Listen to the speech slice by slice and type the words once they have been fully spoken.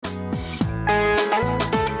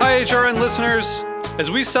HRN listeners.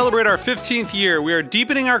 As we celebrate our 15th year, we are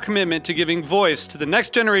deepening our commitment to giving voice to the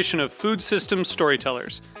next generation of food systems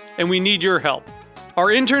storytellers, and we need your help. Our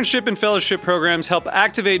internship and fellowship programs help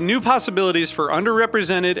activate new possibilities for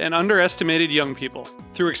underrepresented and underestimated young people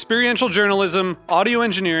through experiential journalism, audio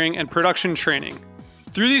engineering, and production training.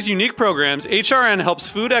 Through these unique programs, HRN helps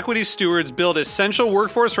food equity stewards build essential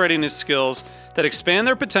workforce readiness skills that expand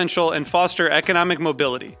their potential and foster economic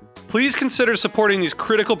mobility. Please consider supporting these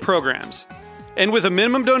critical programs. And with a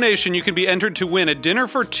minimum donation, you can be entered to win a dinner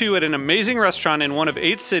for two at an amazing restaurant in one of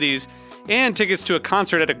 8 cities and tickets to a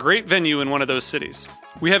concert at a great venue in one of those cities.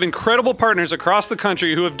 We have incredible partners across the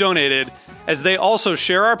country who have donated, as they also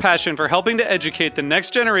share our passion for helping to educate the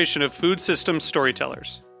next generation of food systems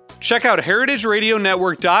storytellers. Check out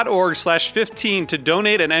heritageradionetwork.org/15 to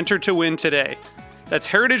donate and enter to win today. That's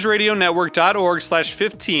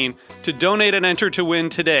heritageradionetwork.org/15 to donate and enter to win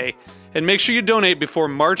today. And make sure you donate before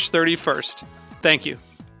March 31st. Thank you.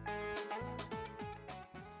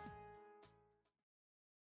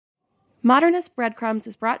 Modernist Breadcrumbs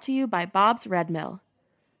is brought to you by Bob's Red Mill.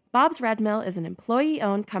 Bob's Red Mill is an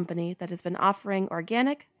employee-owned company that has been offering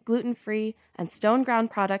organic, gluten-free, and stone-ground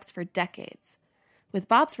products for decades. With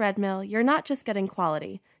Bob's Red Mill, you're not just getting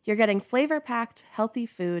quality, you're getting flavor-packed, healthy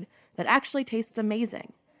food that actually tastes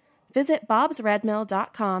amazing. Visit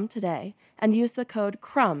bobsredmill.com today and use the code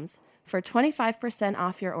CRUMBS for 25%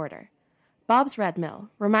 off your order. Bob's Red Mill,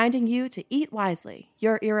 reminding you to eat wisely.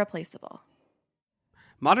 You're irreplaceable.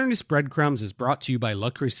 Modernist Breadcrumbs is brought to you by Le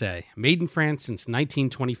Creuset, made in France since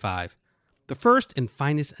 1925. The first and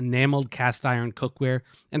finest enameled cast iron cookware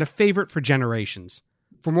and a favorite for generations.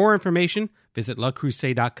 For more information, visit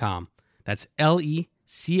lecreuset.com. That's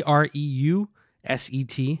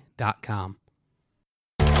LECREUSET.com.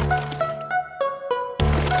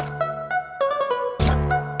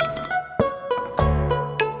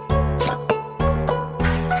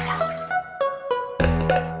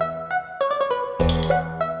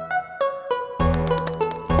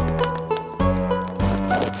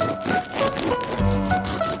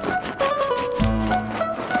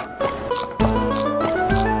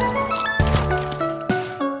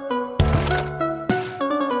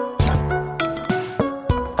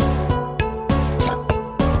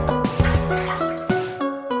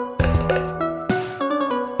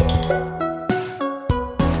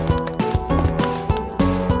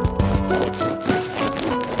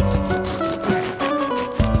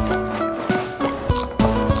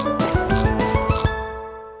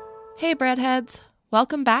 Hey breadheads,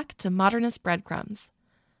 welcome back to Modernist Breadcrumbs.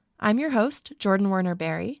 I'm your host, Jordan Werner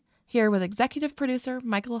Berry, here with executive producer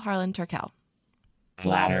Michael Harlan Turkel.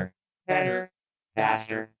 Flatter, better,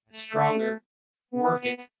 faster, stronger, work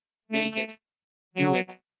it, make it, do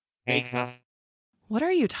it, makes us. What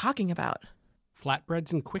are you talking about?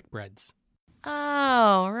 Flatbreads and quick breads.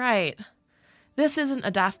 Oh, right. This isn't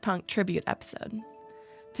a Daft Punk tribute episode.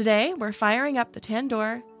 Today, we're firing up the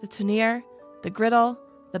tandoor, the tonnier, the griddle,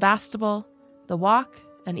 the bastable, the wok,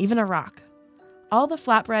 and even a rock. All the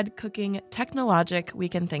flatbread cooking technologic we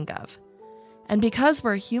can think of. And because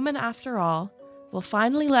we're human after all, we'll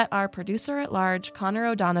finally let our producer-at-large, Connor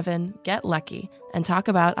O'Donovan, get lucky and talk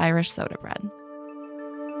about Irish soda bread.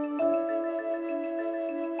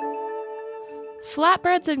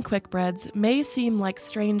 Flatbreads and quick breads may seem like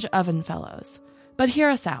strange oven fellows, but hear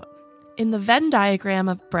us out. In the Venn diagram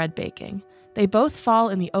of bread baking, they both fall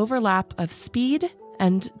in the overlap of speed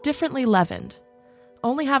and differently leavened.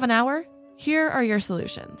 Only have an hour? Here are your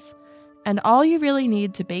solutions. And all you really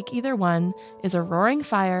need to bake either one is a roaring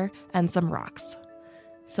fire and some rocks.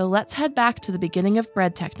 So let's head back to the beginning of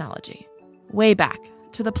bread technology, way back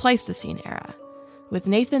to the Pleistocene era, with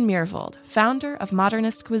Nathan Myhrvold, founder of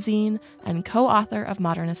Modernist Cuisine and co-author of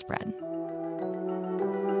Modernist Bread.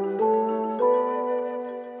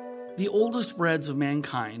 The oldest breads of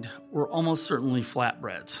mankind were almost certainly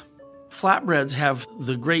flatbreads. Flatbreads have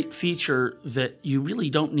the great feature that you really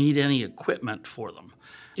don't need any equipment for them.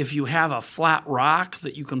 If you have a flat rock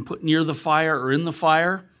that you can put near the fire or in the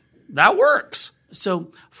fire, that works.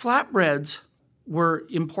 So flatbreads were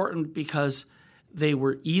important because they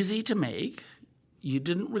were easy to make. You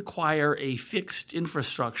didn't require a fixed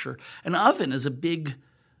infrastructure. An oven is a big,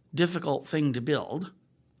 difficult thing to build.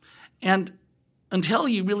 And until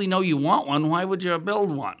you really know you want one, why would you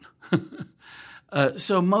build one?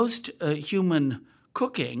 So most human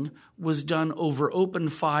cooking was done over open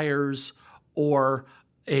fires or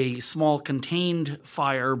a small contained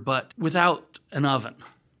fire, but without an oven.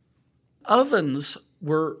 Ovens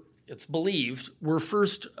were, it's believed, were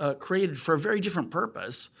first created for a very different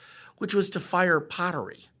purpose, which was to fire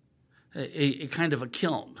pottery, a kind of a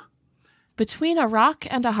kiln. Between a rock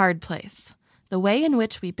and a hard place, the way in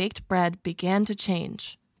which we baked bread began to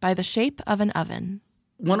change by the shape of an oven.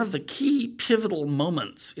 One of the key pivotal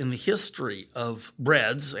moments in the history of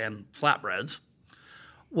breads and flatbreads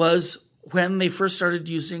was when they first started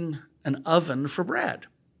using an oven for bread.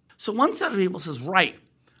 So one set of people says, right,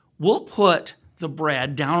 we'll put the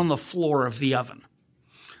bread down on the floor of the oven.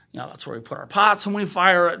 That's where we put our pots and we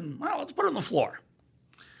fire it, and let's put it on the floor.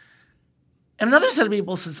 And another set of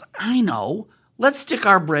people says, I know, let's stick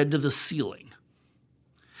our bread to the ceiling.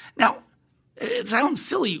 Now, it sounds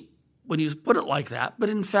silly when you put it like that, but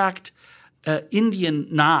in fact, Indian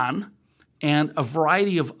naan and a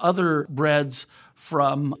variety of other breads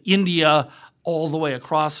from India all the way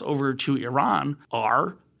across over to Iran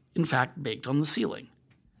are, in fact, baked on the ceiling.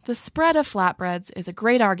 The spread of flatbreads is a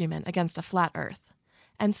great argument against a flat earth,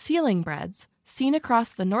 and ceiling breads, seen across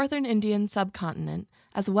the northern Indian subcontinent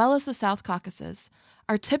as well as the South Caucasus,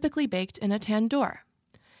 are typically baked in a tandoor.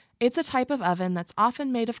 It's a type of oven that's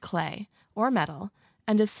often made of clay or metal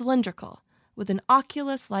and is cylindrical, with an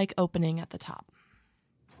oculus-like opening at the top.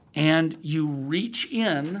 And you reach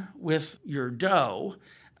in with your dough.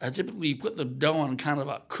 Typically, you put the dough on kind of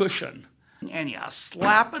a cushion, and you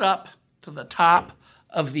slap it up to the top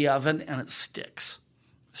of the oven, and it sticks.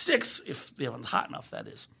 Sticks if the oven's hot enough, that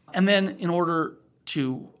is. And then in order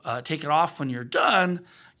to take it off when you're done,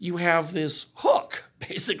 you have this hook,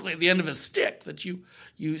 basically at the end of a stick, that you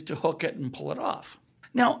use to hook it and pull it off.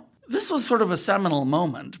 Now, this was sort of a seminal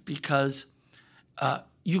moment because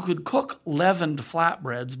you could cook leavened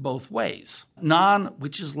flatbreads both ways. Naan,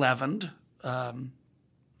 which is leavened,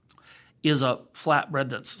 is a flatbread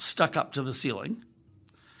that's stuck up to the ceiling.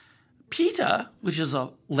 Pita, which is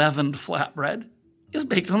a leavened flatbread, is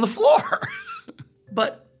baked on the floor.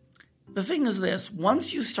 But the thing is this,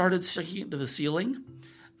 once you started sticking it to the ceiling,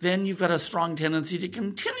 then you've got a strong tendency to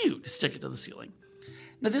continue to stick it to the ceiling.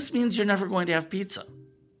 Now, this means you're never going to have pizza.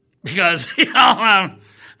 Because,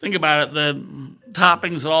 think about it, the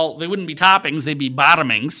toppings, they wouldn't be toppings, they'd be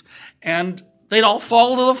bottomings, and they'd all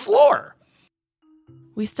fall to the floor.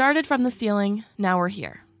 We started from the ceiling, now we're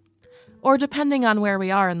here. Or depending on where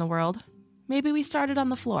we are in the world, maybe we started on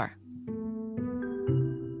the floor.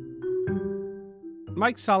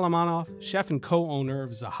 Mike Solomonoff, chef and co-owner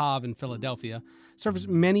of Zahav in Philadelphia, serves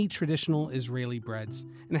many traditional Israeli breads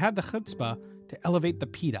and had the chutzpah to elevate the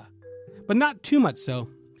pita. But not too much so,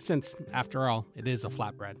 since, after all, it is a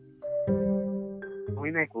flatbread. We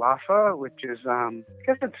make lafa, which is, I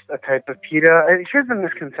guess it's a type of pita. Here's the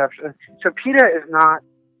misconception. So pita is not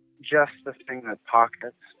just the thing that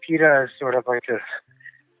pockets. Pita is sort of like this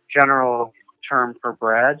general term for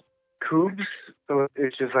bread. Koubz,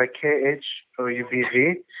 which is like Khoubz,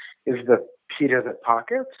 is the pita that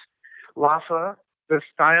pockets. Lafa, the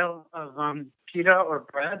style of pita or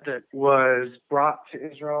bread that was brought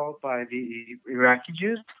to Israel by the Iraqi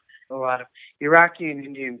Jews. A lot of Iraqi and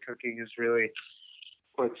Indian cooking is really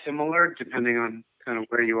quite similar depending on kind of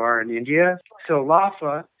where you are in India. So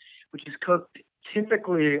lafa, which is cooked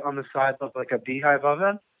typically on the side of like a beehive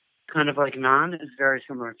oven, kind of like naan, is very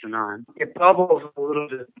similar to naan. It bubbles a little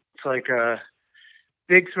bit. It's like a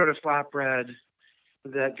big sort of flatbread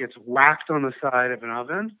that gets whacked on the side of an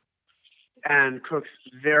oven and cooks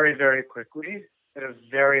very, very quickly at a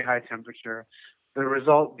very high temperature. The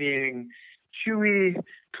result being chewy,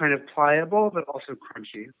 kind of pliable, but also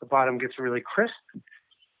crunchy. The bottom gets really crisp.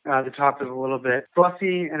 The top is a little bit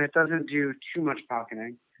fluffy, and it doesn't do too much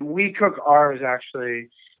pocketing. We cook ours actually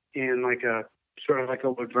in like a sort of like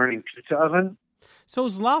a wood-burning pizza oven. So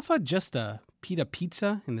is lafa just a pita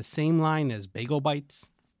pizza in the same line as bagel bites?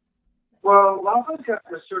 Well, lafa's got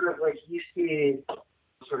this sort of like yeasty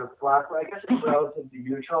sort of flat. I guess it's relatively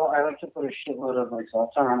neutral. I like to put a shitload of like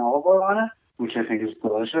salsa and olive oil on it, which I think is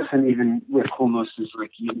delicious, and even with hummus is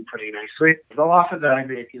like eaten pretty nicely. The lafa that I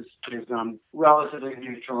make is relatively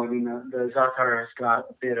neutral. I mean, the za'atar has got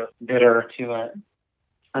a bit of bitter to it,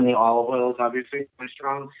 and the olive oil is obviously quite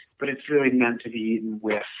strong, but it's really meant to be eaten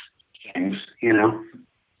with things, you know?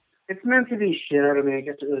 It's meant to be shared. I mean, I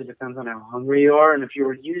guess it really depends on how hungry you are, and if you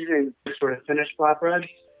were using this sort of finished flatbread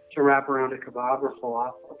to wrap around a kebab or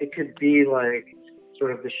falafel, it could be like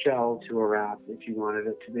sort of the shell to a wrap if you wanted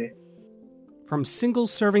it to be. From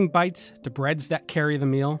single-serving bites to breads that carry the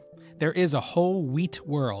meal, there is a whole wheat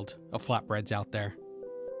world of flatbreads out there.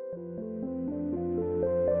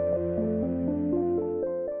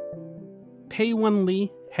 Pei-Wen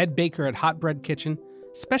Lee, head baker at Hot Bread Kitchen,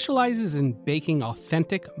 specializes in baking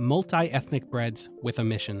authentic, multi-ethnic breads with a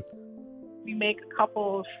mission. We make a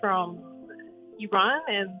couple from Iran,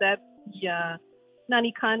 and that's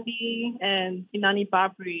Nani Kandi and Inani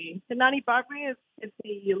Babri. The Nani Babri is It's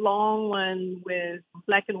a long one with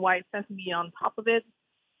black and white sesame on top of it.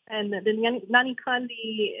 And the nani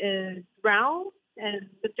kandi is round, and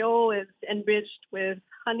the dough is enriched with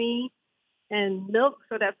honey and milk,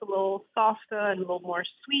 so that's a little softer and a little more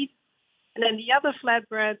sweet. And then the other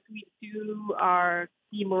flatbreads we do are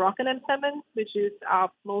the Moroccan msemen, which is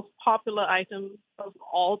our most popular item of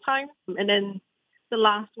all time. And then the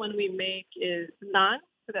last one we make is naan,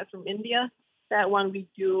 so that's from India. That one we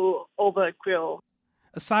do over a grill.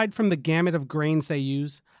 Aside from the gamut of grains they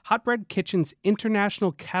use, Hot Bread Kitchen's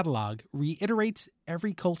international catalog reiterates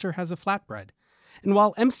every culture has a flatbread. And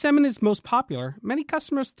while msemen is most popular, many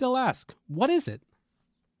customers still ask, what is it?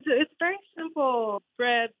 So it's very simple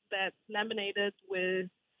bread that's laminated with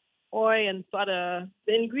oil and butter.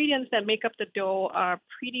 The ingredients that make up the dough are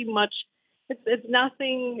pretty much, it's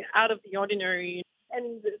nothing out of the ordinary.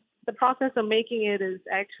 And the process of making it is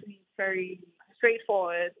actually very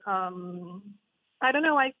straightforward. I don't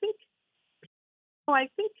know, I think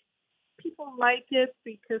people like it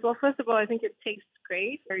because, well, first of all, I think it tastes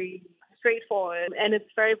great, very straightforward, and it's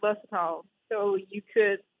very versatile. So you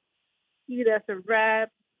could eat it as a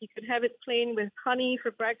wrap. You could have it plain with honey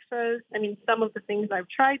for breakfast. I mean, some of the things I've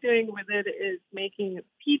tried doing with it is making a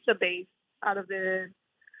pizza base out of it.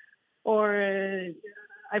 Or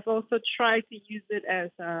I've also tried to use it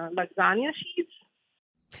as lasagna sheets.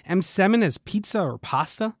 Msemen as pizza or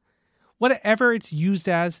pasta? Whatever it's used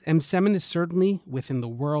as, msemen is certainly within the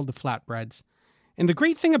world of flatbreads. And the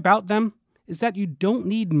great thing about them is that you don't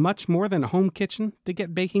need much more than a home kitchen to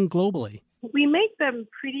get baking globally. We make them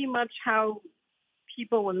pretty much how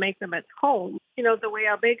people would make them at home. You know, the way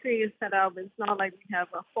our bakery is set up, it's not like we have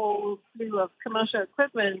a whole slew of commercial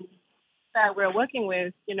equipment that we're working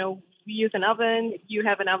with. You know, we use an oven. You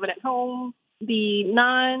have an oven at home. The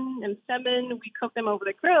naan and msemen, we cook them over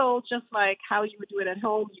the grill, just like how you would do it at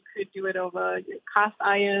home. You could do it over your cast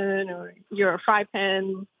iron or your fry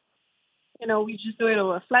pan. You know, we just do it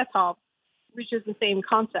over a flat top, which is the same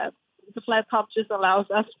concept. The flat top just allows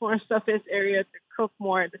us more surface area to cook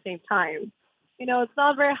more at the same time. You know, it's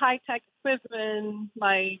not very high-tech equipment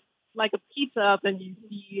like a pizza oven you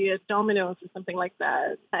see at Domino's or something like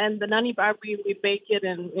that. And the nani barbie, we bake it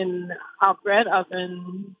in our bread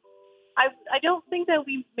oven. I don't think that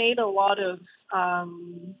we've made a lot of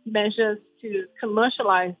measures to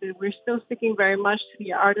commercialize it. We're still sticking very much to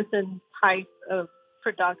the artisan type of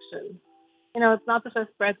production. You know, it's not the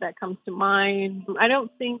first bread that comes to mind. I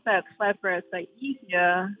don't think that flatbreads are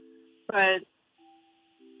easier, but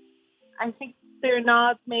I think they're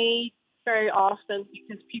not made very often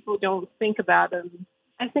because people don't think about them.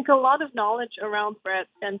 I think a lot of knowledge around bread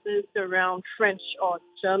centers around French or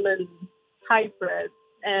German type breads.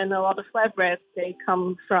 And a lot of flatbreads, they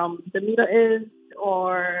come from the Middle East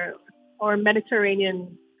or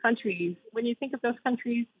Mediterranean countries. When you think of those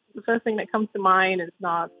countries, the first thing that comes to mind is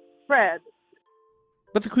not bread.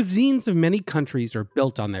 But the cuisines of many countries are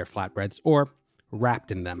built on their flatbreads or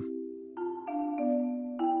wrapped in them.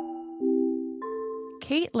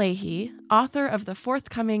 Kate Leahy, author of the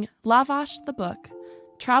forthcoming Lavash the Book,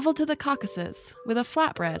 traveled to the Caucasus with a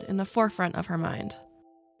flatbread in the forefront of her mind.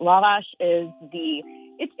 Lavash is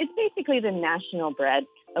it's basically the national bread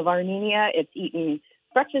of Armenia. It's eaten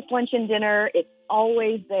breakfast, lunch, and dinner. It's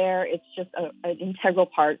always there. It's just an integral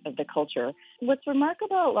part of the culture. What's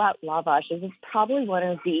remarkable about lavash is it's probably one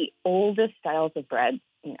of the oldest styles of bread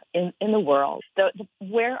in the world.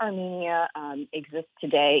 Where Armenia exists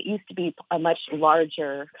today, it used to be a much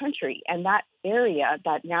larger country, and that area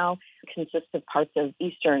that now consists of parts of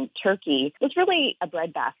eastern Turkey was really a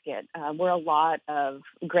breadbasket where a lot of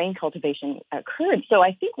grain cultivation occurred. So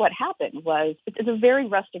I think what happened was it's a very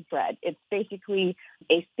rustic bread. It's basically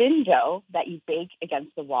a thin dough that you bake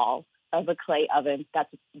against the wall of a clay oven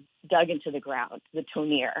that's dug into the ground, the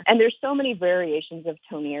tonir. And there's so many variations of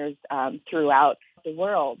tonirs throughout the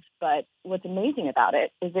world. But what's amazing about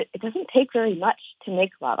it is that it doesn't take very much to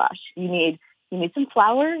make lavash. You need some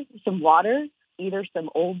flour, some water, either some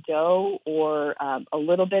old dough or a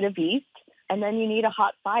little bit of yeast, and then you need a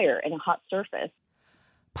hot fire and a hot surface.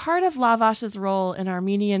 Part of lavash's role in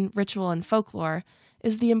Armenian ritual and folklore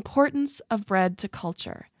is the importance of bread to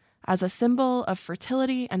culture as a symbol of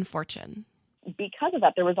fertility and fortune. Because of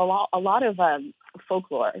that, there was a lot of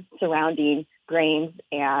folklore surrounding grains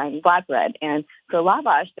and flatbread. And for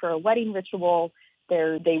lavash, for a wedding ritual,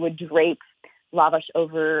 they would drape lavash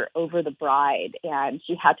over the bride, and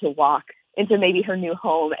she had to walk into maybe her new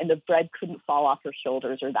home, and the bread couldn't fall off her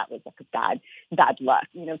shoulders, or that was like a bad luck.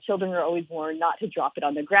 You know, children were always warned not to drop it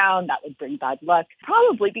on the ground. That would bring bad luck,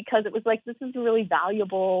 probably because it was like, this is a really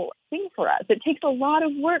valuable thing for us. It takes a lot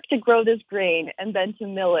of work to grow this grain and then to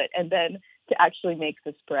mill it and then to actually make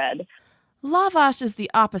this bread. Lavash is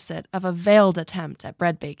the opposite of a veiled attempt at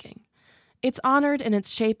bread baking. It's honored in its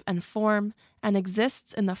shape and form and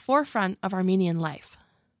exists in the forefront of Armenian life.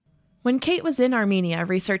 When Kate was in Armenia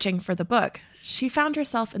researching for the book, she found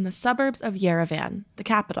herself in the suburbs of Yerevan, the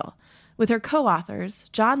capital, with her co-authors,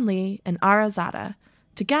 John Lee and Ara Zada,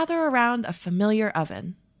 to gather around a familiar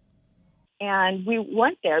oven. And we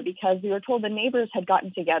went there because we were told the neighbors had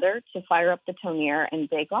gotten together to fire up the tonir and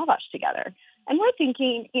bake lavash together. And we're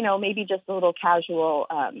thinking, maybe just a little casual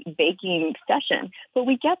baking session. But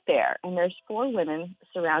we get there, and there's 4 women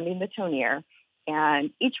surrounding the tonir, and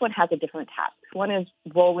each one has a different task. One is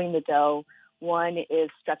rolling the dough, one is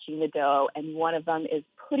stretching the dough, and one of them is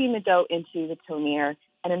putting the dough into the tonir,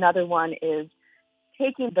 and another one is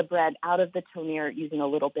taking the bread out of the tonir using a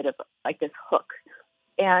little bit of like this hook.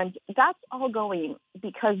 And that's all going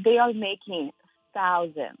because they are making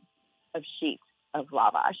thousands of sheets of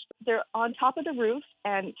lavash. They're on top of the roof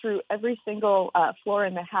and through every single floor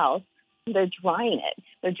in the house. They're drying it.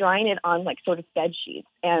 They're drying it on like sort of bed sheets.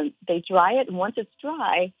 And they dry it, and once it's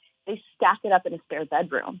dry, they stack it up in a spare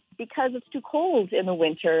bedroom because it's too cold in the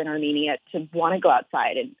winter in Armenia to want to go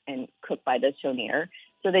outside and cook by the tonir.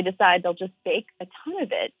 So they decide they'll just bake a ton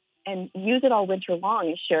of it and use it all winter long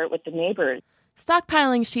and share it with the neighbors.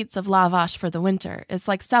 Stockpiling sheets of lavash for the winter is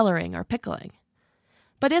like cellaring or pickling.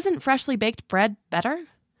 But isn't freshly baked bread better?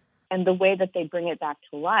 And the way that they bring it back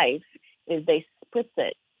to life is they spritz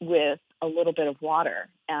it with a little bit of water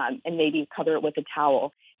and maybe cover it with a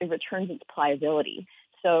towel. It returns its pliability.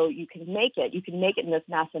 So you can make it in this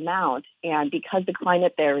mass amount. And because the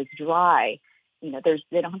climate there is dry, they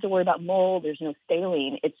don't have to worry about mold. There's no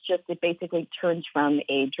staling. It basically turns from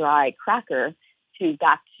a dry cracker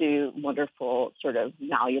back to wonderful sort of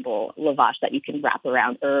malleable lavash that you can wrap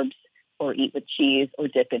around herbs or eat with cheese or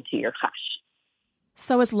dip into your hash.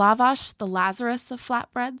 So is lavash the Lazarus of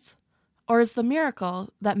flatbreads? Or is the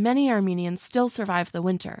miracle that many Armenians still survive the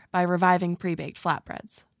winter by reviving pre-baked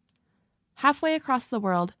flatbreads? Halfway across the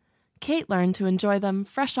world, Kate learned to enjoy them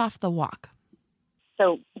fresh off the wok.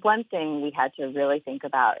 So one thing we had to really think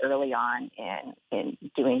about early on in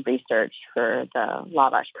doing research for the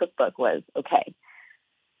lavash cookbook was, okay,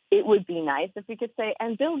 it would be nice if we could say,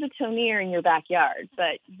 and build a tonir in your backyard.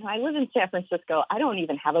 But I live in San Francisco. I don't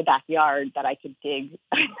even have a backyard that I could dig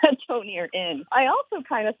a tonir in. I also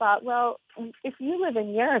kind of thought, well, if you live in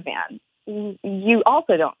Yerevan, you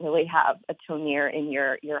also don't really have a tonir in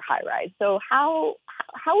your high rise. So how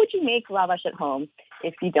would you make lavash at home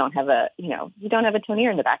if you don't have a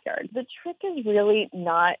tonir in the backyard? The trick is really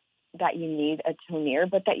not that you need a tonir,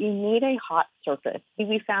 but that you need a hot surface.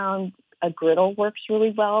 We found a griddle works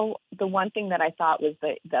really well. The one thing that I thought was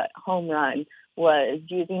the home run was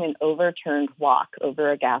using an overturned wok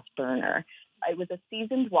over a gas burner. It was a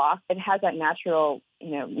seasoned wok. It has that natural,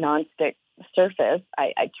 nonstick surface.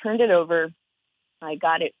 I turned it over. I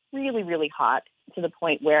got it really, really hot to the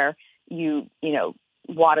point where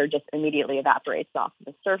water just immediately evaporates off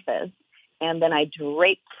the surface. And then I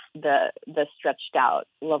draped the stretched out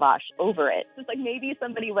lavash over it. It's like maybe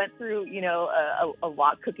somebody went through, a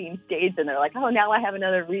wok cooking stage and they're like, oh, now I have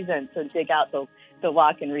another reason to dig out the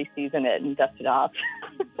wok and re-season it and dust it off.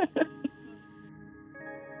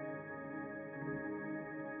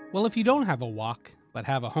 Well, if you don't have a wok, but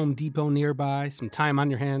have a Home Depot nearby, some time on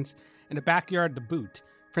your hands, and a backyard to boot,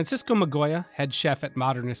 Francisco Migoya, head chef at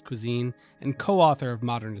Modernist Cuisine and co-author of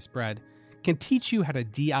Modernist Bread, can teach you how to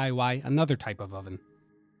DIY another type of oven.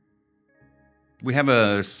 We have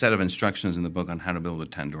a set of instructions in the book on how to build a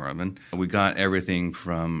tandoor oven. We got everything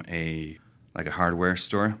from a hardware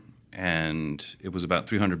store, and it was about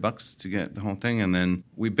 $300 to get the whole thing. And then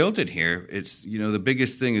we built it here. It's, the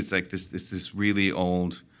biggest thing is like this really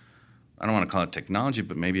old, I don't want to call it technology,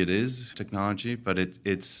 but maybe it is technology, but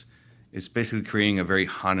it's basically creating a very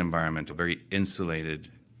hot environment, a very insulated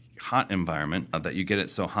hot environment that you get it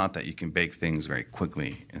so hot that you can bake things very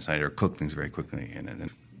quickly inside or cook things very quickly in it.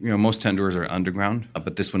 And, most tandoors are underground,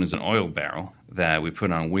 but this one is an oil barrel that we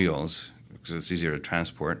put on wheels because it's easier to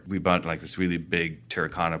transport. We bought this really big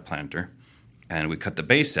terracotta planter, and we cut the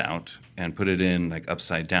base out and put it in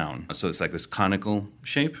upside down. So it's like this conical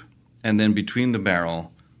shape. And then between the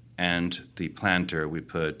barrel and the planter, we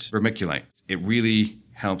put vermiculite. It really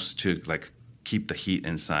helps to keep the heat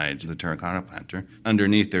inside the terracotta planter.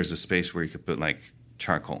 Underneath, there's a space where you could put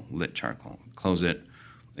charcoal, lit charcoal. Close it.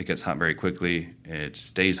 It gets hot very quickly. It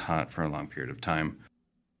stays hot for a long period of time.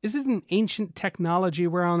 Is it an ancient technology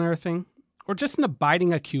we're unearthing, or just an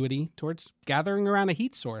abiding acuity towards gathering around a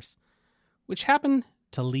heat source, which happened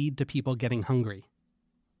to lead to people getting hungry?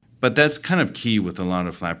 But that's kind of key with a lot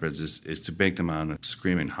of flatbreads is to bake them on a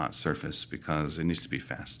screaming hot surface because it needs to be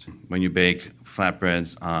fast. When you bake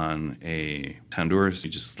flatbreads on a tandoor,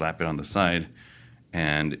 you just slap it on the side,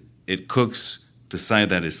 and it cooks the side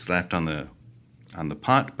that is slapped on the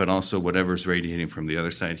pot, but also whatever's radiating from the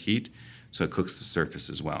other side heat, so it cooks the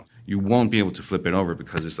surface as well. You won't be able to flip it over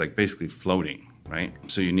because it's like basically floating, right?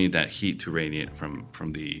 So you need that heat to radiate from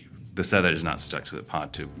the side that is not stuck to the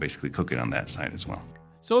pot to basically cook it on that side as well.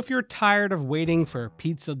 So if you're tired of waiting for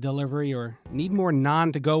pizza delivery or need more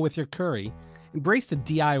naan to go with your curry, embrace the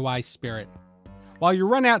DIY spirit. While you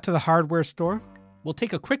run out to the hardware store, we'll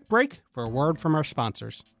take a quick break for a word from our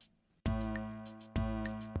sponsors.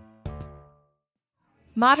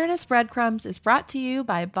 Modernist Breadcrumbs is brought to you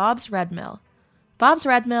by Bob's Red Mill. Bob's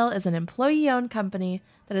Red Mill is an employee-owned company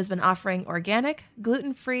that has been offering organic,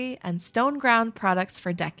 gluten-free, and stone-ground products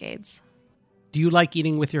for decades. Do you like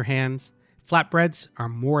eating with your hands? Flatbreads are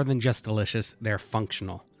more than just delicious, they're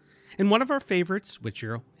functional. And one of our favorites, which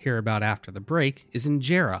you'll hear about after the break, is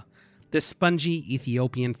injera. This spongy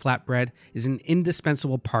Ethiopian flatbread is an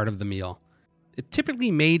indispensable part of the meal. It's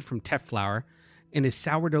typically made from teff flour and is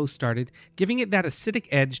sourdough started, giving it that acidic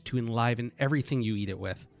edge to enliven everything you eat it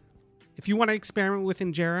with. If you want to experiment with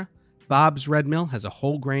injera, Bob's Red Mill has a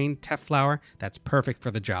whole grain teff flour that's perfect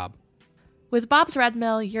for the job. With Bob's Red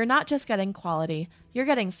Mill, you're not just getting quality, you're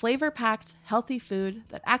getting flavor-packed, healthy food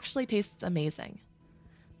that actually tastes amazing.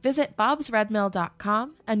 Visit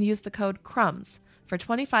bobsredmill.com and use the code CRUMBS for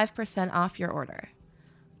 25% off your order.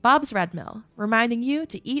 Bob's Red Mill, reminding you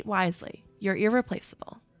to eat wisely. You're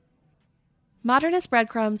irreplaceable. Modernist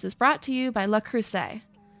Breadcrumbs is brought to you by Le Creuset.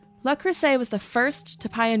 Le Creuset was the first to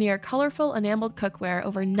pioneer colorful enameled cookware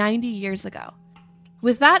over 90 years ago.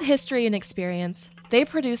 With that history and experience, they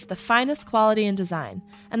produce the finest quality and design,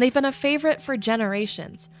 and they've been a favorite for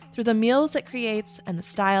generations through the meals it creates and the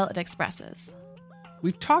style it expresses.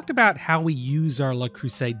 We've talked about how we use our Le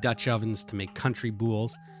Creuset Dutch ovens to make country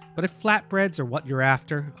boules, but if flatbreads are what you're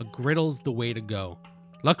after, a griddle's the way to go.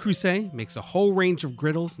 Le Creuset makes a whole range of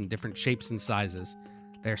griddles in different shapes and sizes.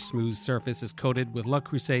 Their smooth surface is coated with Le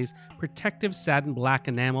Creuset's protective satin black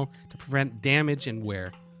enamel to prevent damage and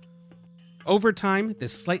wear. Over time,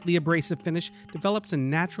 this slightly abrasive finish develops a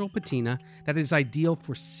natural patina that is ideal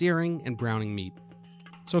for searing and browning meat.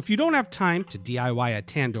 So if you don't have time to DIY a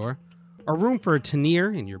tandoor, or room for a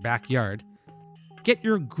tannier in your backyard, get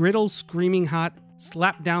your griddle screaming hot,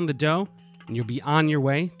 slap down the dough, and you'll be on your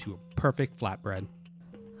way to a perfect flatbread.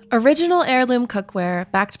 Original heirloom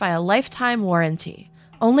cookware backed by a lifetime warranty,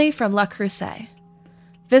 only from Le Creuset.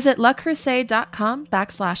 Visit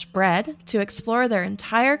lecreuset.com/bread to explore their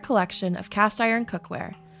entire collection of cast iron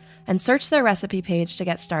cookware and search their recipe page to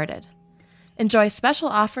get started. Enjoy special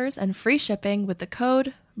offers and free shipping with the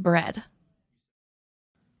code BREAD.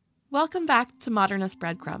 Welcome back to Modernist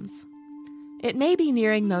Breadcrumbs. It may be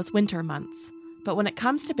nearing those winter months, but when it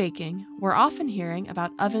comes to baking, we're often hearing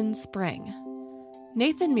about oven spring.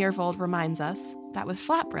 Nathan Myhrvold reminds us that with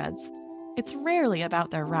flatbreads, it's rarely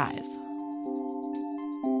about their rise.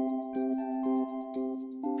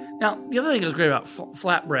 Now, the other thing that's great about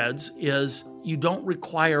flatbreads is you don't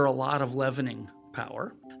require a lot of leavening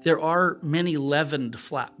power. There are many leavened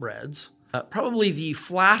flatbreads. Probably the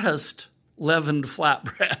flattest leavened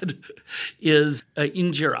flatbread is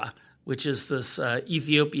injera, which is this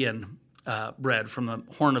Ethiopian bread from the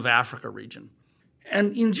Horn of Africa region.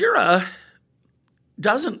 And injera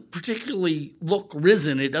doesn't particularly look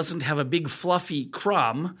risen. It doesn't have a big fluffy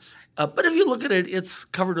crumb. But if you look at it, it's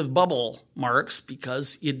covered with bubble marks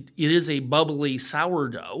because it is a bubbly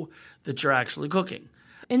sourdough that you're actually cooking.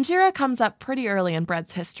 Injera comes up pretty early in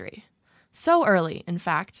bread's history. So early, in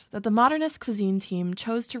fact, that the Modernist Cuisine team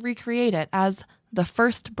chose to recreate it as the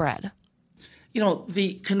first bread. You know,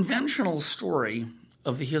 the conventional story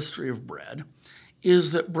of the history of bread is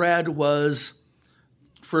that bread was,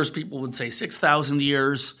 first people would say 6,000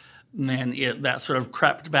 years, and then that sort of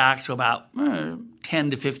crept back to about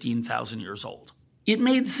 10 to 15,000 years old. It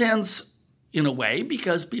made sense in a way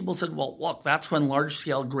because people said, well, look, that's when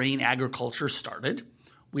large-scale grain agriculture started.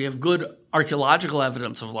 We have good archaeological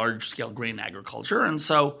evidence of large-scale grain agriculture, and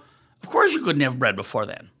so, of course, you couldn't have bread before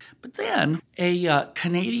then. But then a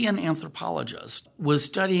Canadian anthropologist was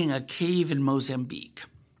studying a cave in Mozambique,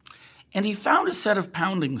 and he found a set of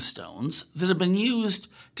pounding stones that had been used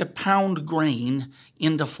to pound grain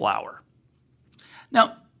into flour.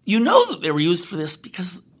 Now, you know that they were used for this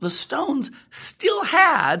because the stones still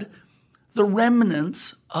had the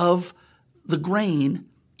remnants of the grain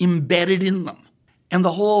embedded in them. And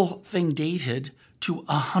the whole thing dated to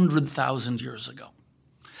 100,000 years ago.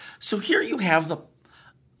 So here you have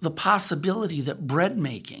the possibility that bread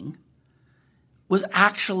making was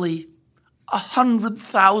actually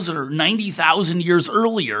 100,000 or 90,000 years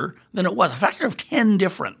earlier than it was, a factor of 10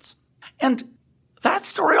 difference. And that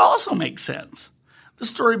story also makes sense. The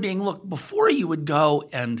story being, look, before you would go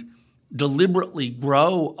and deliberately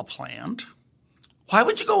grow a plant, why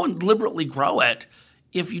would you go and deliberately grow it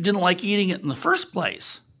if you didn't like eating it in the first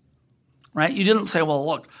place? Right? You didn't say, well,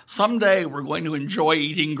 look, someday we're going to enjoy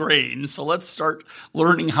eating grain, so let's start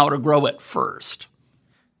learning how to grow it first.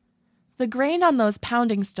 The grain on those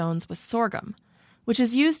pounding stones was sorghum, which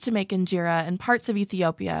is used to make injera in parts of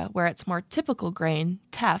Ethiopia where its more typical grain,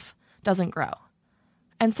 teff, doesn't grow.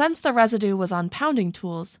 And since the residue was on pounding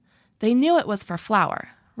tools, they knew it was for flour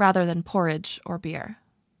rather than porridge or beer.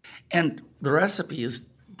 And the recipe is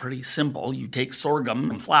pretty simple. You take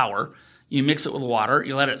sorghum and flour, you mix it with water,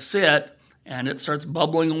 you let it sit, and it starts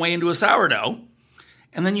bubbling away into a sourdough,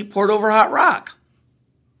 and then you pour it over hot rock.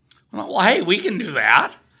 Well, hey, we can do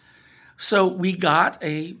that. So we got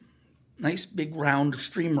a nice big round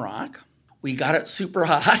stream rock. We got it super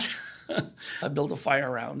hot. I built a fire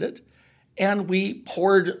around it. And we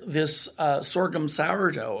poured this sorghum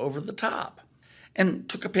sourdough over the top and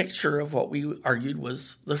took a picture of what we argued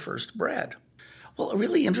was the first bread. Well, a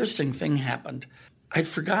really interesting thing happened. I'd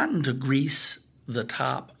forgotten to grease the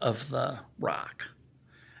top of the rock.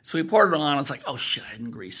 So we poured it on. It's like, oh, shit, I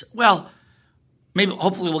didn't grease it. Well,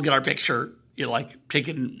 hopefully we'll get our picture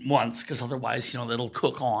taken once, because otherwise, it'll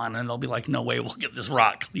cook on and they'll be like, no way, we'll get this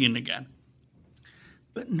rock clean again.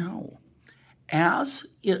 But no. As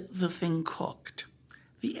the thing cooked,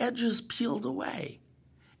 the edges peeled away,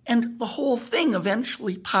 and the whole thing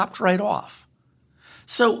eventually popped right off.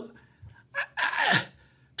 So,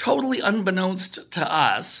 totally unbeknownst to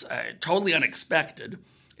us, totally unexpected,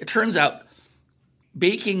 it turns out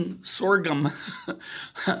baking sorghum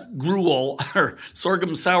gruel or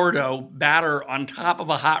sorghum sourdough batter on top of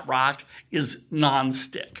a hot rock is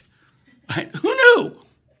nonstick. Right? Who knew?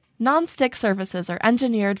 Non-stick surfaces are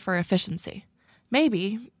engineered for efficiency.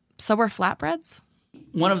 Maybe, so are flatbreads?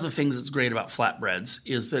 One of the things that's great about flatbreads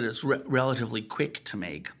is that it's relatively quick to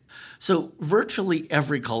make. So virtually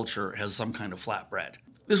every culture has some kind of flatbread.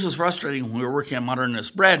 This was frustrating when we were working on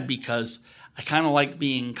modernist bread because I kind of like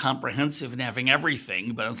being comprehensive and having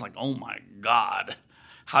everything, but it's like, oh my God,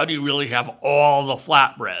 how do you really have all the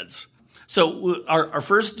flatbreads? So our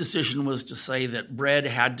first decision was to say that bread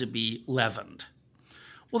had to be leavened.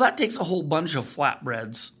 Well, that takes a whole bunch of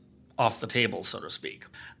flatbreads off the table, so to speak.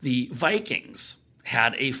 The Vikings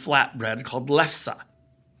had a flatbread called lefse,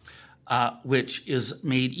 which is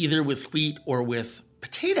made either with wheat or with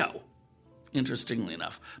potato, interestingly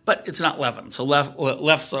enough. But it's not leavened, so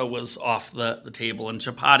lefse was off the table and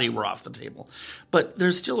chapati were off the table. But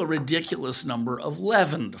there's still a ridiculous number of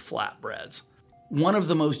leavened flatbreads. One of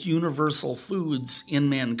the most universal foods in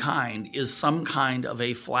mankind is some kind of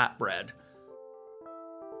a flatbread.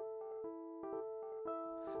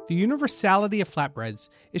 The universality of flatbreads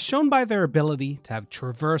is shown by their ability to have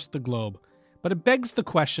traversed the globe, but it begs the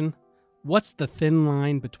question, what's the thin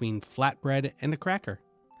line between flatbread and a cracker?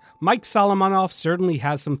 Mike Solomonoff certainly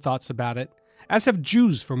has some thoughts about it, as have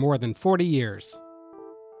Jews for more than 40 years.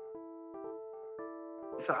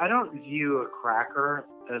 So I don't view a cracker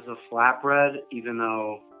as a flatbread, even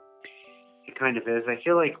though it kind of is. I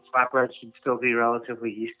feel like flatbread should still be relatively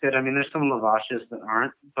yeasted. I mean, there's some lavages that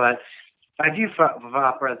aren't, but I view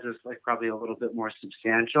flatbreads as probably a little bit more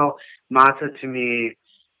substantial. Matzah to me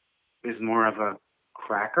is more of a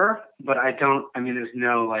cracker, but I don't think there's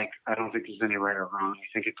any right or wrong. I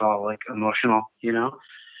think it's all emotional, And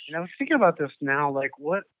I was thinking about this now,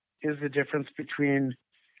 what is the difference between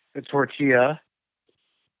the tortilla,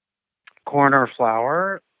 corn or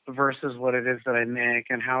flour, versus what it is that I make,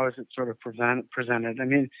 and how is it sort of presented? I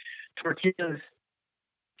mean, tortillas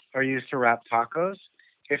are used to wrap tacos.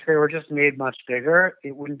 If they were just made much bigger,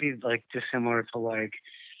 it wouldn't be dissimilar to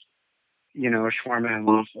shawarma and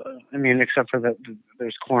laffa. I mean, except for that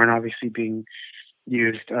there's corn obviously being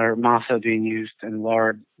used, or masa being used, and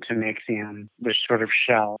lard to make the sort of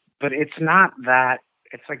shell. But it's not that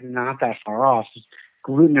far off. It's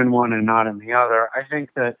gluten in one and not in the other. I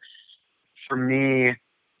think that for me,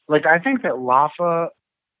 I think that laffa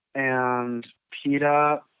and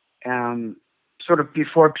pita, sort of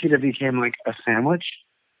before pita became a sandwich,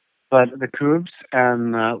 but the kubs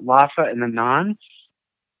and the laffa and the naan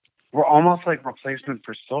were almost like replacement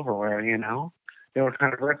for silverware, They were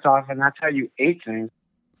kind of ripped off, and that's how you ate things.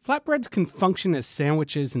 Flatbreads can function as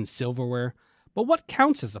sandwiches and silverware, but what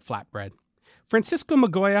counts as a flatbread? Francisco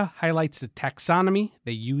Magoya highlights the taxonomy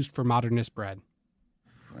they used for modernist bread.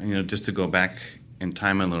 Just to go back in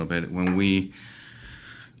time a little bit, when we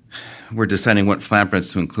were deciding what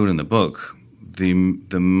flatbreads to include in the book,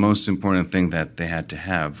 the most important thing that they had to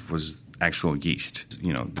have was actual yeast.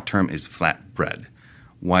 You know, the term is flatbread.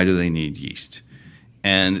 Why do they need yeast?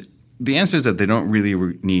 And the answer is that they don't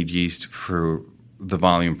really need yeast for the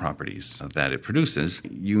volume properties that it produces.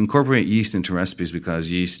 You incorporate yeast into recipes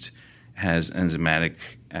because yeast has enzymatic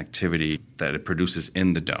activity that it produces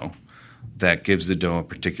in the dough that gives the dough a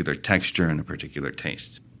particular texture and a particular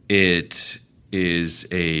taste. It is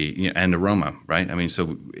an aroma, right? I mean,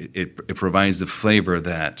 so it provides the flavor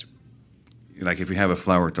that, like if you have a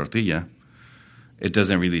flour tortilla, it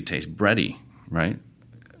doesn't really taste bready, right?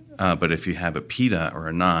 But if you have a pita or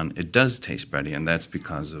a naan, it does taste bready, and that's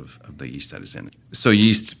because of the yeast that is in it. So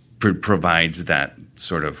yeast provides that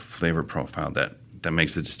sort of flavor profile that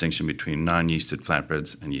makes the distinction between non-yeasted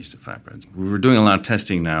flatbreads and yeasted flatbreads. We're doing a lot of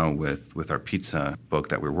testing now with our pizza book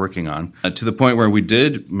that we're working on, to the point where we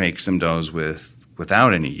did make some doughs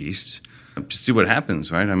without any yeast, to see what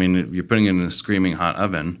happens, right? I mean, if you're putting it in a screaming hot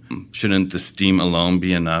oven, shouldn't the steam alone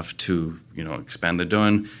be enough to, expand the dough?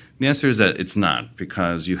 And the answer is that it's not,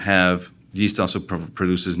 because yeast also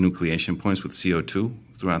produces nucleation points with CO2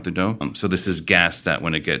 throughout the dough. So this is gas that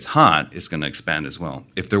when it gets hot, it's going to expand as well.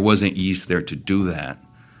 If there wasn't yeast there to do that,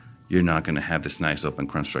 you're not going to have this nice open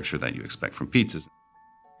crunch structure that you expect from pizzas.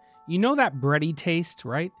 You know that bready taste,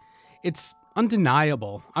 right? It's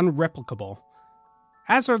undeniable, unreplicable,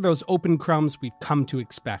 as are those open crumbs we've come to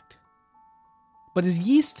expect. But is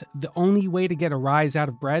yeast the only way to get a rise out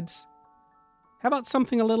of breads? How about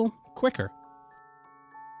something a little quicker?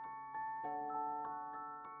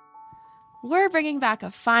 We're bringing back a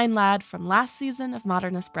fine lad from last season of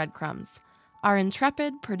Modernist Breadcrumbs, our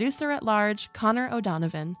intrepid producer-at-large Connor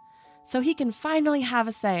O'Donovan, so he can finally have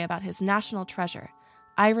a say about his national treasure,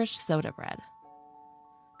 Irish soda bread.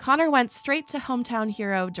 Connor went straight to hometown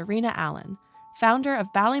hero Darina Allen, founder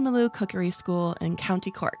of Ballymaloe Cookery School in County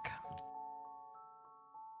Cork.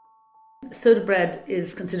 Soda bread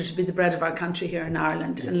is considered to be the bread of our country here in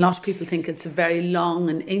Ireland, and a lot of people think it's a very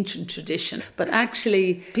long and ancient tradition, but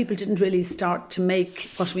actually people didn't really start to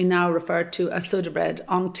make what we now refer to as soda bread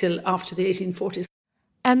until after the 1840s.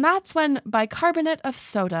 And that's when bicarbonate of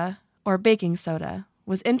soda, or baking soda,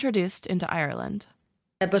 was introduced into Ireland.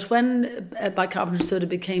 But when bicarbonate soda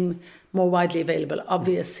became more widely available,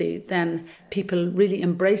 obviously, then people really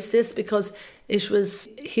embraced this, because it was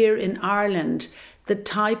here in Ireland the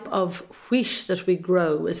type of wheat that we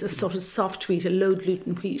grow is a sort of soft wheat, a low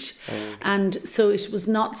gluten wheat. Okay. And so it was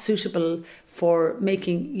not suitable for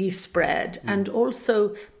making yeast bread. And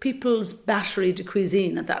also people's batterie de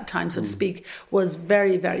cuisine at that time, so to speak, was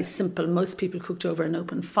very, very simple. Most people cooked over an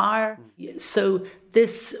open fire. So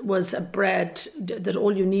this was a bread that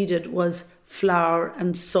all you needed was flour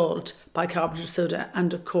and salt, bicarbonate of soda,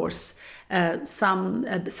 and of course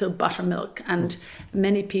buttermilk. And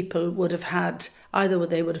many people would have had, either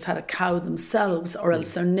they would have had a cow themselves, or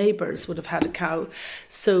else their neighbours would have had a cow.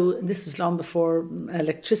 So this is long before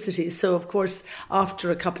electricity. So of course, after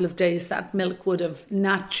a couple of days, that milk would have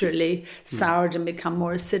naturally soured and become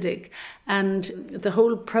more acidic. And the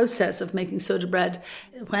whole process of making soda bread,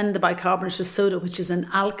 when the bicarbonate of soda, which is an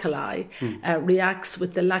alkali, reacts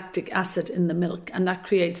with the lactic acid in the milk, and that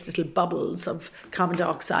creates little bubbles of carbon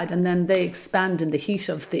dioxide, and then they expand in the heat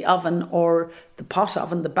of the oven or the pot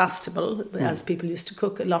oven, the bastable, as people used to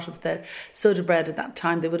cook a lot of the soda bread at that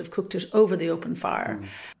time. They would have cooked it over the open fire.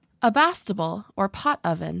 A bastable, or pot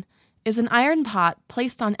oven, is an iron pot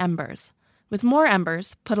placed on embers, with more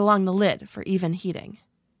embers put along the lid for even heating.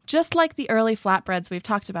 Just like the early flatbreads we've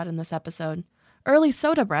talked about in this episode, early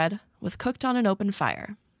soda bread was cooked on an open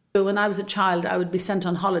fire. So when I was a child, I would be sent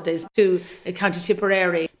on holidays to County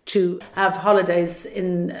Tipperary to have holidays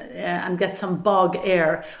and get some bog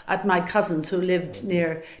air at my cousins who lived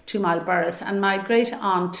near 2 Mile Burris. And my great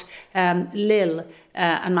aunt Lil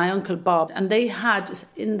and my uncle Bob, and they had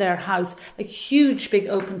in their house a huge big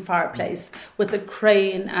open fireplace with the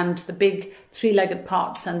crane and the big 3-legged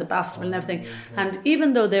pots and the bastable and everything. And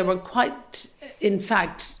even though they were quite, in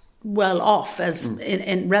fact, well off, as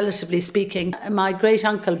in relatively speaking, my great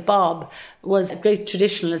uncle Bob was a great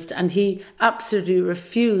traditionalist, and he absolutely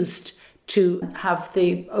refused to have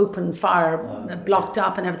the open fire blocked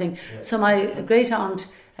up and everything. So my great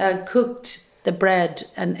aunt cooked the bread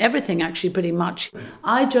and everything, actually, pretty much.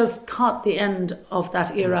 I just caught the end of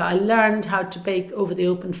that era. I learned how to bake over the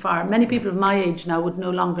open fire. Many people of my age now would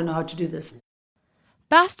no longer know how to do this.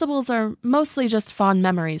 Bastables are mostly just fond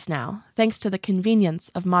memories now, thanks to the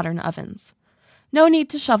convenience of modern ovens. No need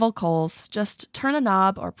to shovel coals, just turn a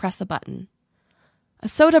knob or press a button. A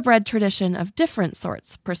soda bread tradition of different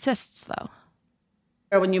sorts persists, though.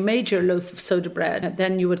 When you made your loaf of soda bread,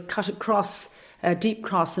 then you would cut across a deep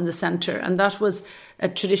cross in the centre, and that was a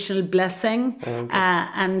traditional blessing.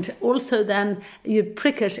 And also then you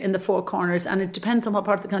prick it in the four corners, and it depends on what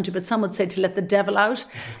part of the country, but some would say to let the devil out,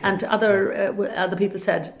 and other people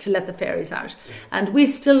said to let the fairies out. And we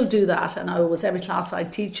still do that, and every class I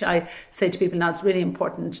teach, I say to people now it's really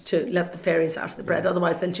important to let the fairies out of the bread,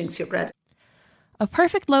 otherwise they'll jinx your bread. A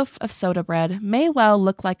perfect loaf of soda bread may well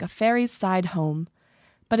look like a fairy's side home,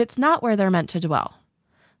 but it's not where they're meant to dwell.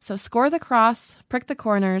 So score the cross, prick the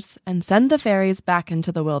corners, and send the fairies back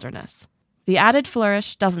into the wilderness. The added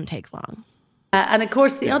flourish doesn't take long. And of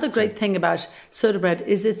course, the other great thing about soda bread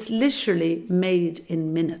is it's literally made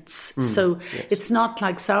in minutes. So it's not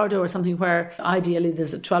like sourdough or something where ideally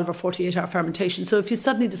there's a 12 or 48 hour fermentation. So if you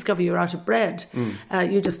suddenly discover you're out of bread,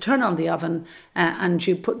 you just turn on the oven and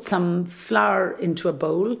you put some flour into a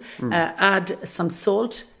bowl, add some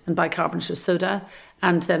salt and bicarbonate of soda,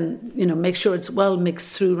 and then, make sure it's well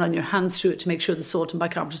mixed through, run your hands through it to make sure the salt and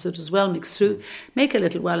bicarbonate of soda is well mixed through. Make a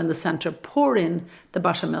little well in the centre, pour in the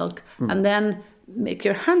buttermilk, and then make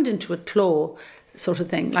your hand into a claw sort of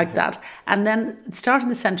thing like that. And then start in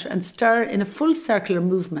the centre and stir in a full circular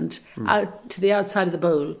movement out to the outside of the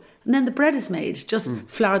bowl. And then the bread is made. Just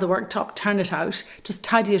flour the worktop, turn it out, just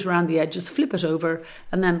tidy it around the edges, flip it over,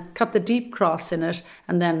 and then cut the deep cross in it,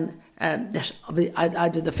 and then I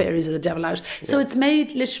did the fairies or the devil out. So it's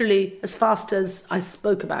made literally as fast as I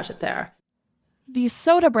spoke about it there. The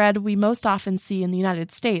soda bread we most often see in the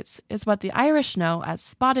United States is what the Irish know as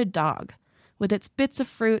spotted dog, with its bits of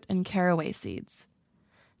fruit and caraway seeds.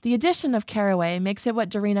 The addition of caraway makes it what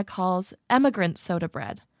Darina calls emigrant soda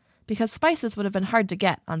bread, because spices would have been hard to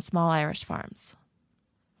get on small Irish farms.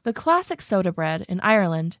 The classic soda bread in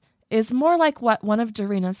Ireland is more like what one of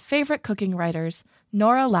Darina's favorite cooking writers,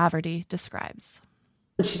 Nora Laverty, describes.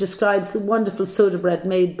 She describes the wonderful soda bread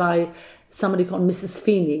made by somebody called Mrs.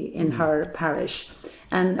 Feeney in her parish.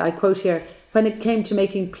 And I quote here, "When it came to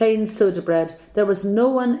making plain soda bread, there was no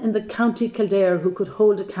one in the county Kildare who could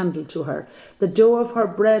hold a candle to her. The dough of her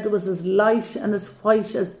bread was as light and as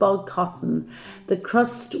white as bog cotton. The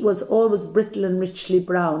crust was always brittle and richly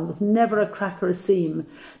brown, with never a crack or a seam.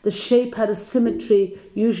 The shape had a symmetry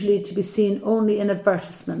usually to be seen only in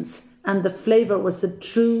advertisements. And the flavour was the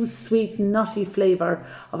true, sweet, nutty flavour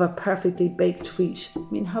of a perfectly baked wheat."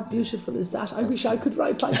 I mean, how beautiful is that? I wish I could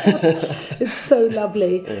write like that. It's so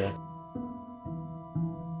lovely. Yeah.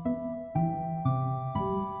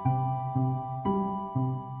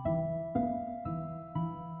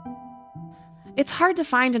 It's hard to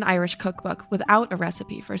find an Irish cookbook without a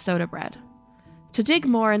recipe for soda bread. To dig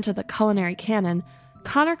more into the culinary canon,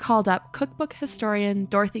 Connor called up cookbook historian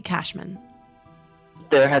Dorothy Cashman.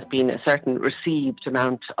 There has been a certain received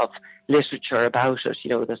amount of literature about it,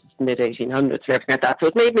 the mid-1800s and everything like that. So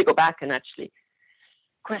it made me go back and actually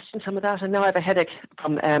question some of that. And now I have a headache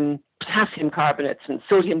from potassium carbonates and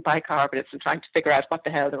sodium bicarbonates and trying to figure out what the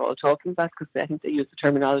hell they're all talking about, because I think they use the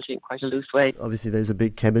terminology in quite a loose way. Obviously, there's a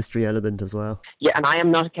big chemistry element as well. Yeah, and I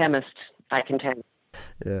am not a chemist, I can tell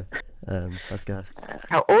you. Yeah, that's gas.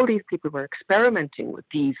 How all these people were experimenting with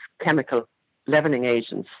these chemical leavening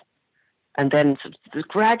agents. And then there's a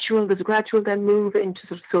gradual then move into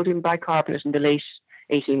sort of sodium bicarbonate in the late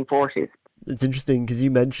 1840s. It's interesting because you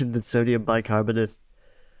mentioned that sodium bicarbonate,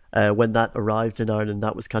 when that arrived in Ireland,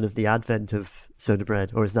 that was kind of the advent of soda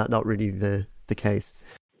bread, or is that not really the case?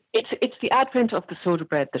 It's the advent of the soda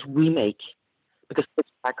bread that we make, because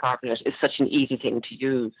sodium bicarbonate is such an easy thing to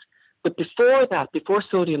use. But before that, before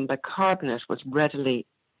sodium bicarbonate was readily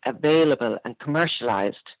available and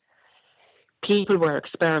commercialised, people were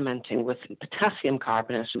experimenting with potassium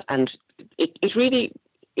carbonate, and it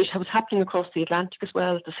was happening across the Atlantic as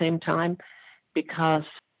well at the same time, because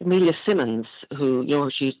Amelia Simmons, who,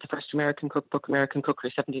 she used the first American cookbook, American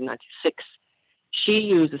Cookery, 1796, she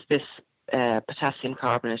uses this potassium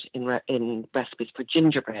carbonate in recipes for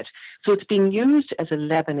gingerbread. So it's being used as a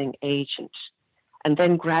leavening agent, and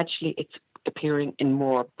then gradually it's appearing in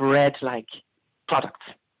more bread-like products,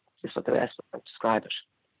 is what the rest would describe it.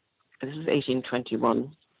 This is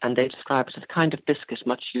 1821, and they describe it as a kind of biscuit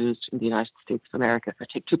much used in the United States of America. If I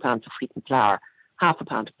take 2 pounds of wheaten flour, half a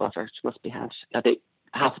pound of butter, which must be had,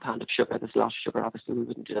 half a pound of sugar, there's a lot of sugar, obviously we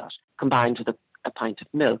wouldn't do that, combined with a pint of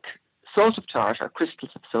milk, salt of tartar,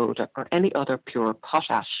 crystals of soda, or any other pure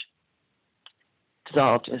potash,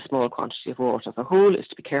 dissolved in a small quantity of water. The whole is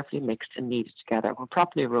to be carefully mixed and kneaded together. When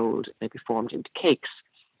properly rolled, it may be formed into cakes,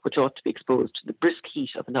 which ought to be exposed to the brisk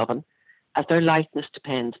heat of an oven, as their lightness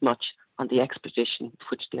depends much on the expedition with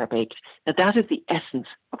which they are baked. Now that is the essence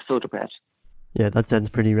of soda bread. Yeah, that sounds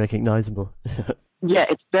pretty recognisable. Yeah,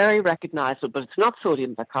 it's very recognizable, but it's not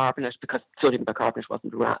sodium bicarbonate because sodium bicarbonate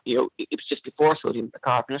wasn't around. It was just before sodium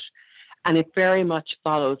bicarbonate. And it very much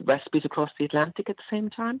follows recipes across the Atlantic at the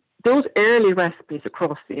same time. Those early recipes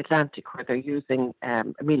across the Atlantic where they're using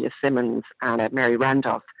Amelia Simmons and Mary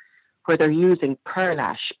Randolph, where they're using pearl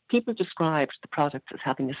ash, people described the products as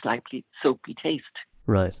having a slightly soapy taste.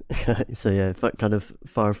 Right. So yeah, kind of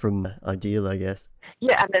far from ideal, I guess.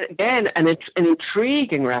 Yeah, and then again, an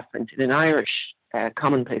intriguing reference in an Irish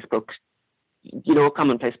commonplace book. You know what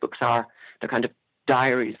commonplace books are? They're kind of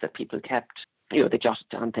diaries that people kept. They jotted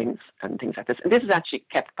down things and things like this. And this is actually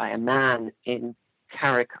kept by a man in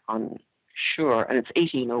Carrick-on-Suir, and it's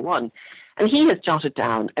 1801. And he has jotted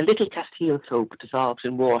down a little castile soap dissolved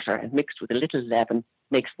in water and mixed with a little leaven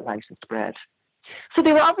makes the lightest bread. So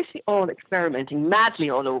they were obviously all experimenting madly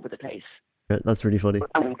all over the place. That's really funny.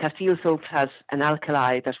 Castile soap has an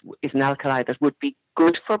alkali that would be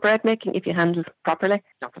good for bread making if you handle it properly.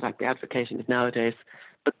 Not that I'd be advocating it nowadays,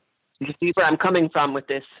 but you see where I'm coming from with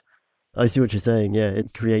this. I see what you're saying, yeah.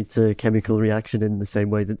 It creates a chemical reaction in the same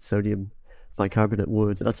way that sodium bicarbonate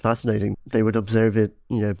would. That's fascinating. They would observe it,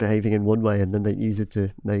 behaving in one way and then they'd use it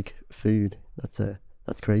to make food.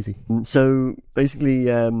 That's crazy. So basically,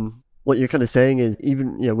 what you're kind of saying is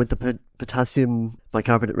even, with the potassium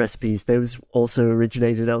bicarbonate recipes, those also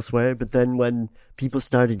originated elsewhere. But then when people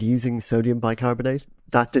started using sodium bicarbonate,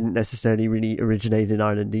 that didn't necessarily really originate in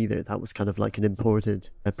Ireland either. That was kind of like an imported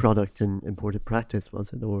product and imported practice,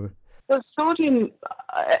 was it? Or... Well, sodium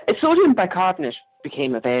bicarbonate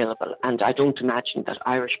became available, and I don't imagine that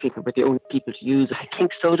Irish people were the only people to use it. I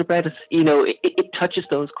think soda bread is, it touches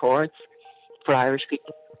those chords for Irish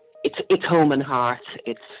people. It's home and hearth.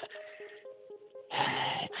 It's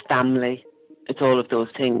family. It's all of those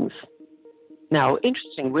things. Now,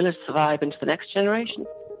 interesting, will it survive into the next generation?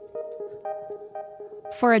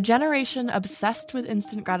 For a generation obsessed with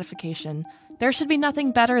instant gratification, there should be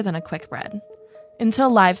nothing better than a quick bread.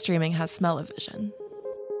 Until live streaming has smell-o-vision.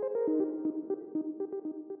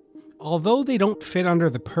 Although they don't fit under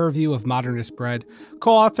the purview of modernist bread,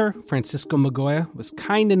 co-author Francisco Migoya was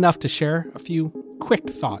kind enough to share a few quick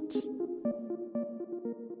thoughts.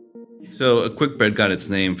 So a quick bread got its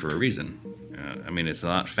name for a reason. It's a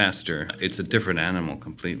lot faster. It's a different animal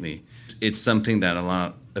completely. It's something that a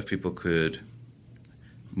lot of people could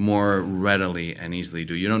more readily and easily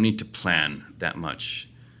do. You don't need to plan that much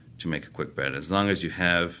to make a quick bread. As long as you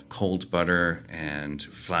have cold butter and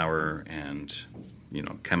flour and,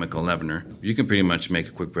 chemical leavener, you can pretty much make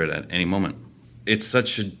a quick bread at any moment. It's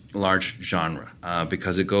such a large genre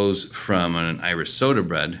because it goes from an Irish soda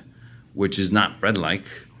bread, which is not bread-like.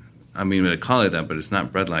 They call it that, but it's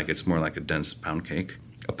not bread-like. It's more like a dense pound cake.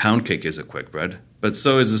 A pound cake is a quick bread, but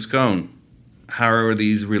so is a scone. How are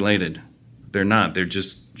these related? They're not. They're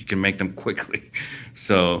just, you can make them quickly.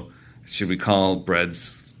 So should we call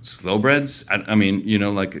breads slow breads?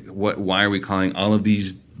 Why are we calling all of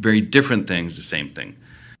these very different things the same thing?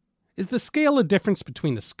 Is the scale of difference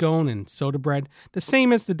between a scone and soda bread the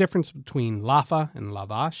same as the difference between laffa and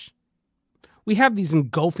lavash? We have these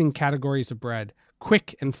engulfing categories of bread,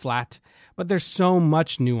 quick and flat, but there's so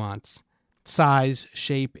much nuance. Size,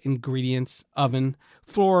 shape, ingredients, oven,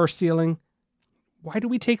 floor or ceiling. Why do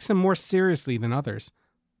we take some more seriously than others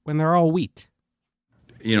when they're all wheat?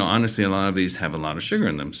 Honestly, a lot of these have a lot of sugar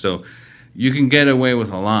in them. So you can get away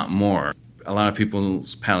with a lot more. A lot of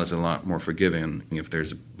people's palates are a lot more forgiving if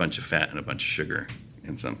there's a bunch of fat and a bunch of sugar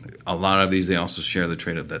in something. A lot of these, they also share the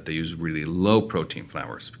trait of that they use really low protein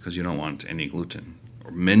flours because you don't want any gluten.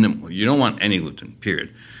 Or minimal. You don't want any gluten,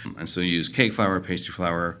 period. And so you use cake flour, pastry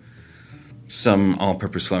flour. Some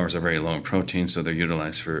all-purpose flours are very low in protein, so they're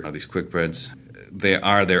utilized for these quick breads. They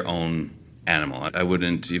are their own animal. I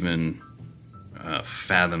wouldn't even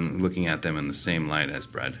fathom looking at them in the same light as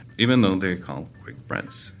bread, even though they're called quick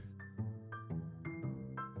breads.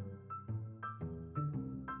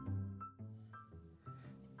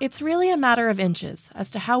 It's really a matter of inches as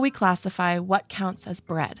to how we classify what counts as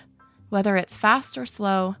bread, whether it's fast or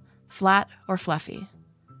slow, flat or fluffy.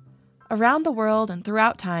 Around the world and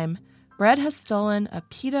throughout time, bread has stolen a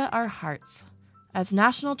pita our hearts as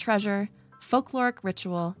national treasure, folkloric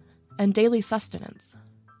ritual, and daily sustenance.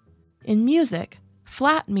 In music,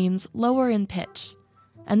 flat means lower in pitch,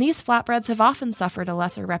 and these flatbreads have often suffered a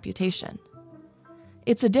lesser reputation.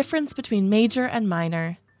 It's a difference between major and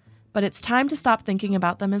minor, but it's time to stop thinking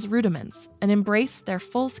about them as rudiments and embrace their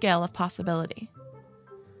full scale of possibility.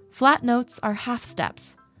 Flat notes are half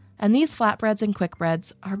steps, and these flatbreads and quick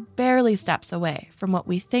breads are barely steps away from what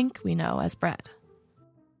we think we know as bread.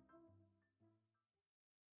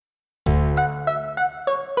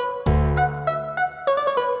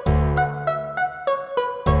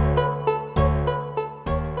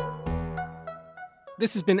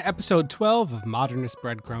 This has been episode 12 of Modernist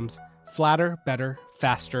Breadcrumbs, Flatter, Better,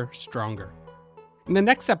 Faster, Stronger. In the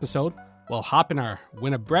next episode, we'll hop in our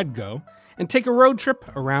Win a Bread Go and take a road trip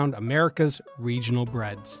around America's regional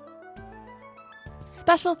breads.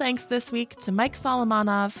 Special thanks this week to Mike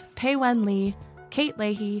Solomonov, Pei Wen Lee, Kate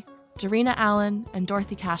Leahy, Darina Allen, and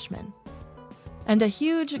Dorothy Cashman. And a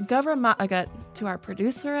huge Gavra Ma'agat to our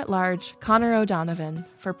producer-at-large, Connor O'Donovan,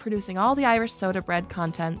 for producing all the Irish soda bread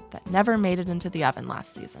content that never made it into the oven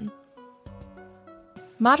last season.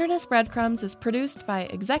 Modernist Breadcrumbs is produced by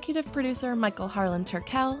executive producer Michael Harlan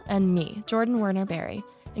Turkel and me, Jordan Werner Berry,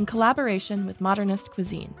 in collaboration with Modernist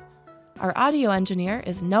Cuisine. Our audio engineer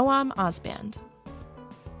is Noam Osband.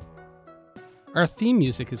 Our theme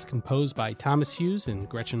music is composed by Thomas Hughes and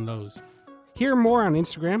Gretchen Lowe's. Hear more on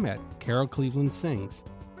Instagram at Carol Cleveland Sings.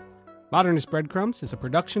 Modernist Breadcrumbs is a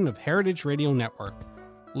production of Heritage Radio Network.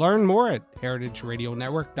 Learn more at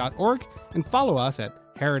heritageradionetwork.org and follow us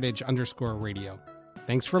at heritage_radio.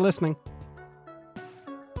 Thanks for listening.